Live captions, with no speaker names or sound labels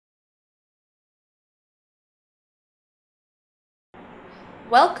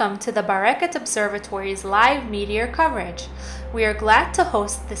Welcome to the Bareket Observatory's live meteor coverage. We are glad to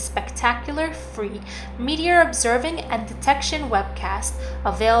host this spectacular, free meteor observing and detection webcast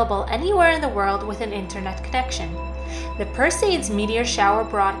available anywhere in the world with an internet connection. The Perseids Meteor shower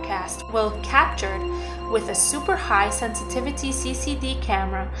broadcast will be captured with a super high sensitivity CCD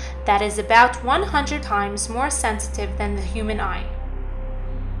camera that is about 100 times more sensitive than the human eye.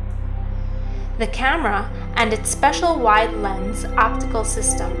 The camera and its special wide lens optical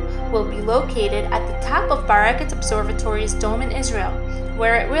system will be located at the top of Bareket Observatory's dome in Israel,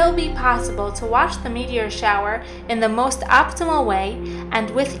 where it will be possible to watch the meteor shower in the most optimal way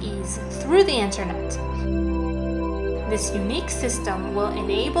and with ease through the internet. This unique system will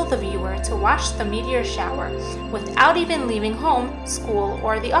enable the viewer to watch the meteor shower without even leaving home, school,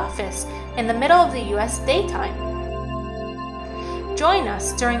 or the office in the middle of the US daytime. Join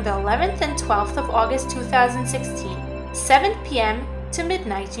us during the 11th and 12th of August 2016, 7 p.m. to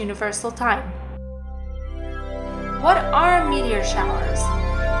midnight Universal Time. What are meteor showers?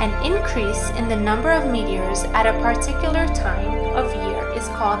 An increase in the number of meteors at a particular time of year is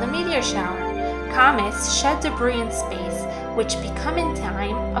called a meteor shower. Comets shed debris in space, which become in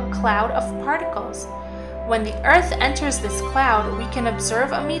time a cloud of particles. When the Earth enters this cloud, we can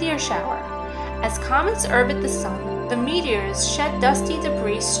observe a meteor shower. As comets orbit the Sun, the meteors shed dusty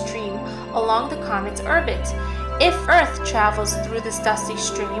debris stream along the comet's orbit. If Earth travels through this dusty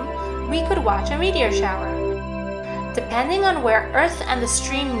stream, we could watch a meteor shower. Depending on where Earth and the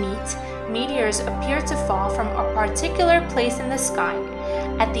stream meet, meteors appear to fall from a particular place in the sky,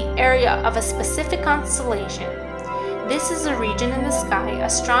 at the area of a specific constellation. This is a region in the sky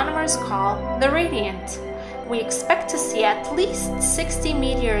astronomers call the radiant. We expect to see at least 60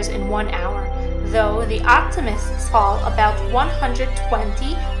 meteors in 1 hour, though the optimists call about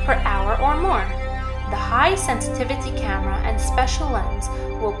 120 per hour or more. The high sensitivity camera and special lens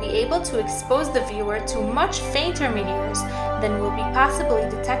will be able to expose the viewer to much fainter meteors than will be possibly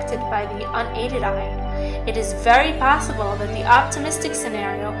detected by the unaided eye. It is very possible that the optimistic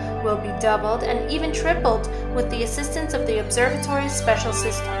scenario will be doubled and even tripled with the assistance of the observatory's special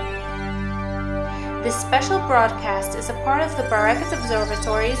system. This special broadcast is a part of the Bareket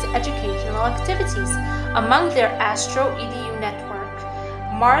Observatory's educational activities. Among their Astro EDU network,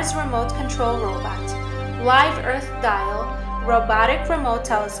 Mars Remote Control Robot, Live Earth Dial, Robotic Remote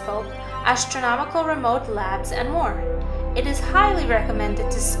Telescope, Astronomical Remote Labs, and more. It is highly recommended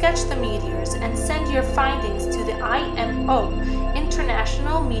to sketch the meteors and send your findings to the IMO,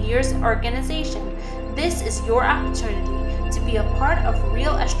 International Meteors Organization. This is your opportunity to be a part of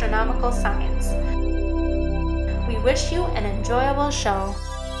real astronomical science. We wish you an enjoyable show.